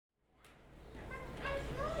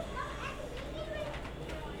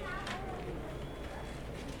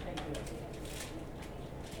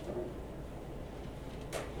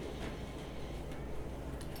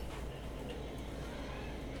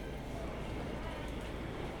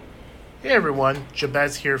Hey everyone,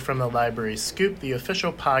 Jabez here from the Library Scoop, the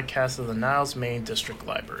official podcast of the Niles-Maine District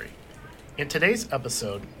Library. In today's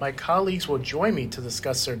episode, my colleagues will join me to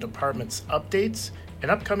discuss their department's updates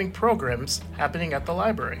and upcoming programs happening at the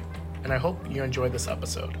library, and I hope you enjoy this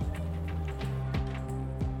episode.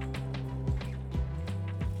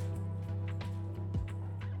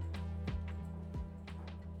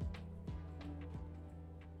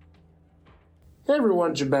 Hey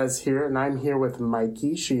everyone, Jabez here, and I'm here with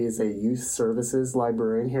Mikey. She is a youth services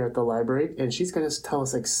librarian here at the library, and she's going to tell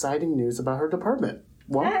us exciting news about her department.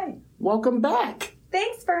 Hey. Welcome back.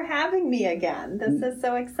 Thanks for having me again. This is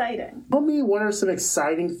so exciting. Tell me, what are some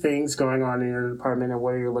exciting things going on in your department, and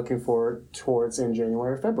what are you looking forward towards in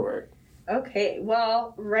January or February? Okay,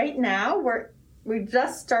 well, right now we've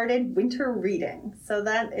just started winter reading. So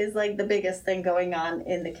that is like the biggest thing going on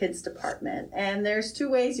in the kids department. And there's two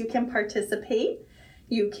ways you can participate.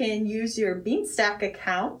 You can use your Beanstack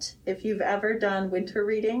account. If you've ever done winter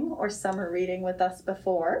reading or summer reading with us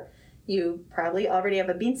before, you probably already have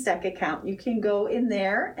a Beanstack account. You can go in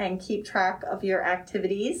there and keep track of your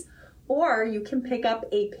activities, or you can pick up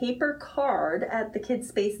a paper card at the Kids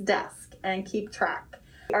Space desk and keep track.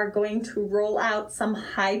 Are going to roll out some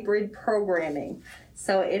hybrid programming.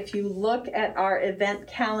 So if you look at our event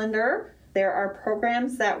calendar, there are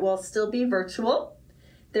programs that will still be virtual.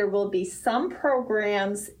 There will be some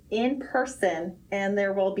programs in person, and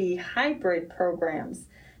there will be hybrid programs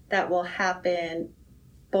that will happen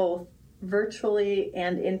both virtually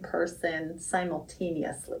and in person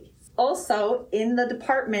simultaneously. Also, in the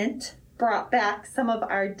department, brought back some of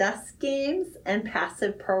our desk games and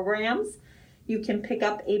passive programs. You can pick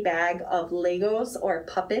up a bag of Legos or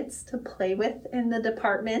puppets to play with in the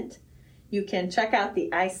department. You can check out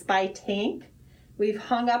the I Spy tank. We've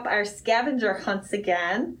hung up our scavenger hunts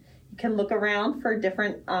again. You can look around for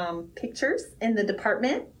different pictures in the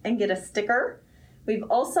department and get a sticker. We've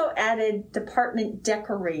also added department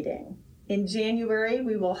decorating. In January,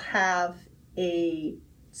 we will have a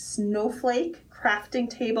snowflake crafting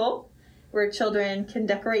table where children can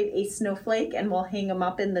decorate a snowflake, and we'll hang them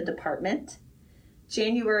up in the department.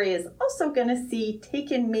 January is also going to see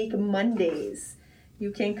Take and Make Mondays.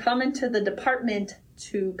 You can come into the department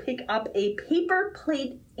to pick up a paper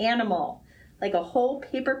plate animal, like a whole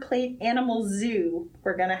paper plate animal zoo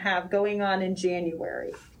we're going to have going on in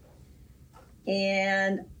January.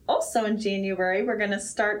 And also in January, we're going to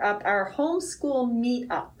start up our homeschool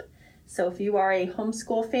meetup. So if you are a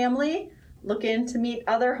homeschool family looking to meet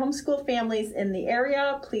other homeschool families in the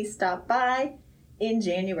area, please stop by in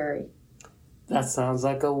January. That sounds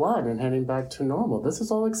like a lot, and heading back to normal. This is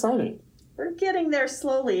all exciting. We're getting there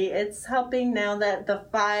slowly. It's helping now that the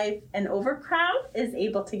 5 and over crowd is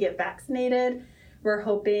able to get vaccinated. We're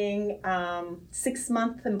hoping 6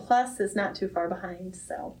 months and plus is not too far behind.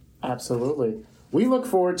 So absolutely. We look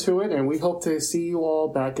forward to it, and we hope to see you all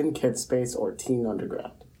back in Kids Space or Teen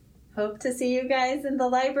Underground. Hope to see you guys in the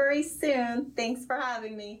library soon. Thanks for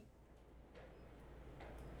having me.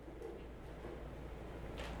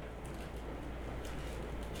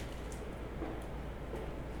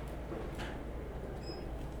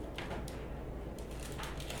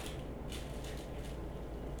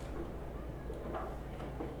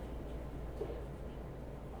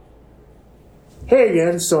 Hey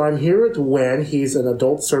again, so I'm here with Wen. He's an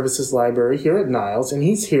adult services library here at Niles, and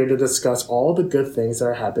he's here to discuss all the good things that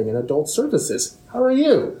are happening in adult services. How are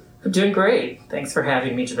you? I'm doing great. Thanks for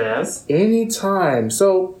having me, Jabez. Anytime.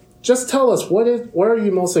 So just tell us, what are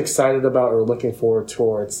you most excited about or looking forward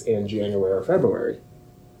towards in January or February?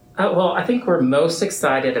 Well, I think we're most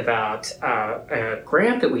excited about a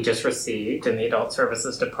grant that we just received in the Adult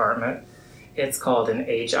Services Department. It's called an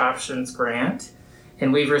Age Options Grant.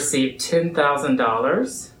 And we've received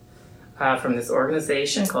 $10,000 from this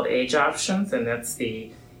organization called Age Options, and that's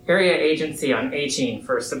the Area Agency on Aging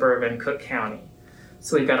for suburban Cook County.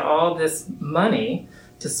 So we've got all this money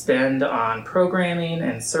to spend on programming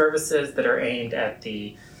and services that are aimed at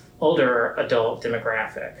the older adult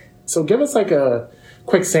demographic. So give us like a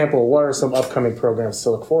quick sample. What are some upcoming programs to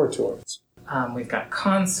look forward towards? We've got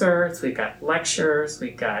concerts, we've got lectures,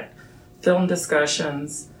 we've got film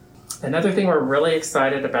discussions. Another thing we're really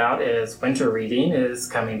excited about is winter reading is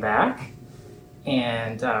coming back,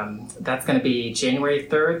 and that's going to be January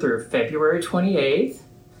 3rd through February 28th.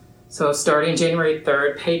 So starting January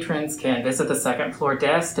 3rd, patrons can visit the second floor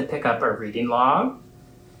desk to pick up a reading log,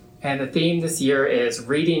 and the theme this year is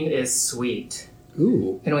Reading is Sweet.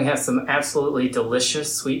 Ooh. And we have some absolutely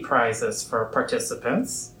delicious sweet prizes for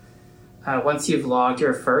participants. Once you've logged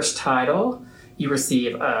your first title, you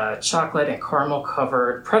receive a chocolate and caramel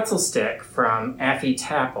covered pretzel stick from Affy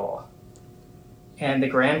Tapple. And the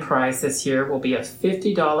grand prize this year will be a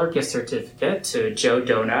 $50 gift certificate to Joe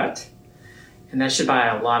Donut. And that should buy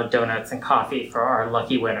a lot of donuts and coffee for our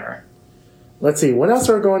lucky winner. Let's see, what else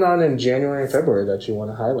are going on in January and February that you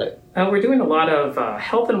want to highlight? We're doing a lot of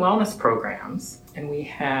health and wellness programs, and we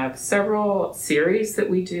have several series that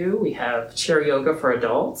we do. We have chair yoga for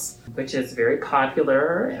adults, which is very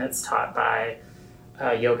popular, and it's taught by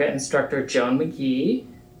yoga instructor Joan McGee.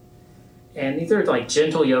 And these are like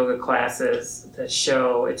gentle yoga classes that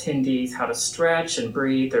show attendees how to stretch and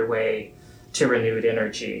breathe their way to renewed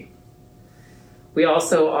energy. We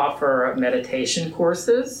also offer meditation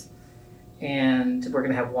courses, and we're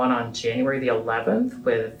going to have one on January the 11th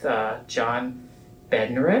with John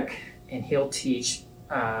Bednarek, and he'll teach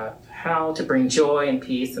how to bring joy and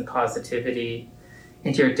peace and positivity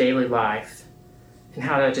into your daily life and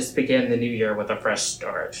how to just begin the new year with a fresh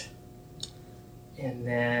start. And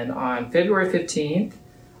then on February 15th,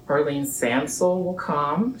 Arlene Sansel will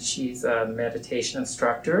come. She's a meditation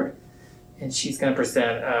instructor, and she's going to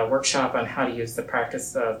present a workshop on how to use the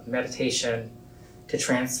practice of meditation to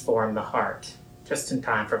transform the heart, just in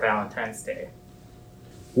time for Valentine's Day.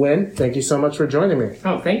 Wynn, thank you so much for joining me.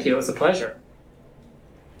 Oh, thank you. It was a pleasure.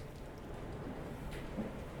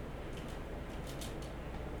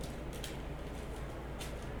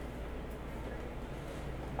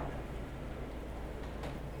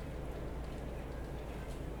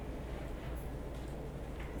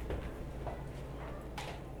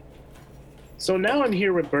 So now I'm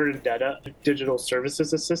here with Bernadetta, Digital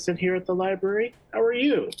Services Assistant here at the library. How are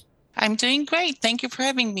you? I'm doing great. Thank you for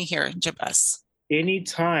having me here, Jabez.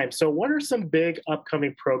 Anytime. So what are some big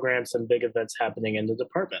upcoming programs and big events happening in the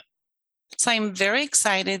department? So I'm very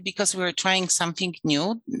excited because we're trying something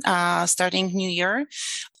new starting New Year.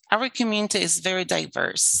 Our community is very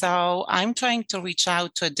diverse. So I'm trying to reach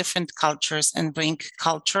out to different cultures and bring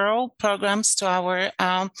cultural programs to our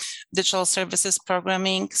digital services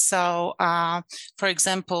programming. So, for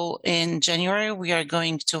example, in January, we are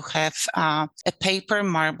going to have a paper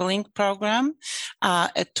marbling program.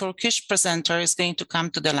 A Turkish presenter is going to come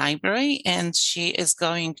to the library, and she is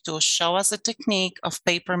going to show us a technique of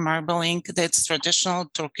paper marbling that's traditional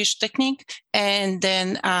Turkish technique. And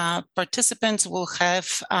then participants will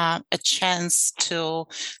have a chance to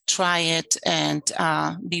try it and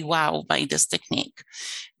be wowed by this technique.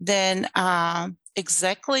 Then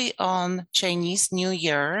exactly on Chinese New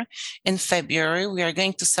Year in February, we are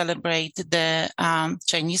going to celebrate the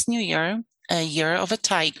Chinese New Year, a year of a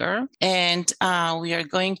tiger, and we are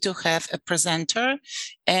going to have a presenter,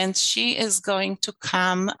 and she is going to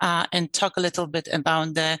come and talk a little bit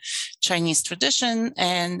about the Chinese tradition,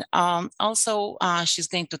 and also she's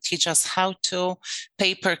going to teach us how to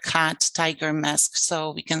paper cut tiger masks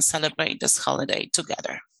so we can celebrate this holiday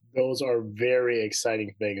together. Those are very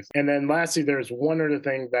exciting things. And then lastly, there's one other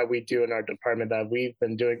thing that we do in our department that we've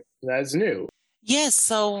been doing that is new. Yes,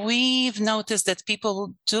 so we've noticed that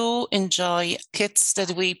people do enjoy kits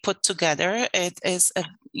that we put together. It is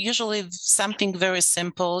usually something very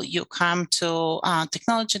simple. You come to a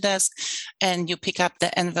technology desk and you pick up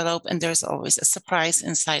the envelope, and there's always a surprise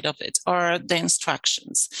inside of it or the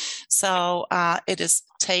instructions. So it is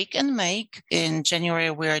take and make. In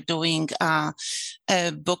January, we are doing a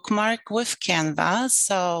bookmark with Canva.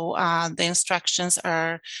 So the instructions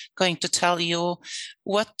are going to tell you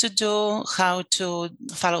what to do, how to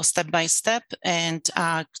follow step by step, and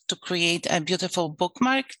to create a beautiful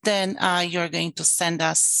bookmark. Then you're going to send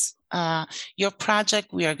us your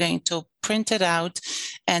project. We are going to print it out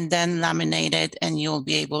and then laminate it, and you'll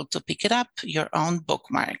be able to pick it up, your own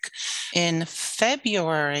bookmark. In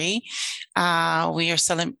February, we are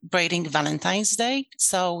celebrating Valentine's Day.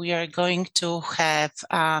 So we are going to have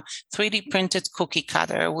a 3D printed cookie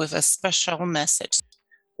cutter with a special message.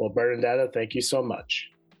 Well, Bernadetta, thank you so much.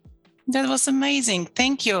 That was amazing.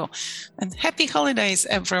 Thank you. And happy holidays,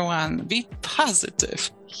 everyone. Be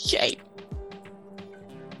positive. Yay.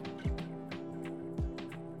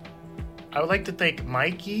 I would like to thank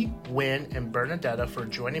Mikey, Wynn, and Bernadetta for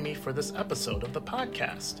joining me for this episode of the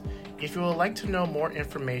podcast. If you would like to know more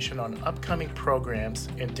information on upcoming programs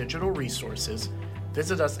and digital resources,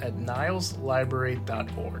 visit us at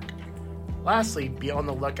nileslibrary.org. Lastly, be on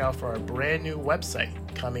the lookout for our brand new website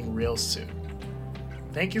coming real soon.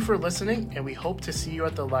 Thank you for listening, and we hope to see you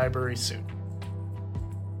at the library soon.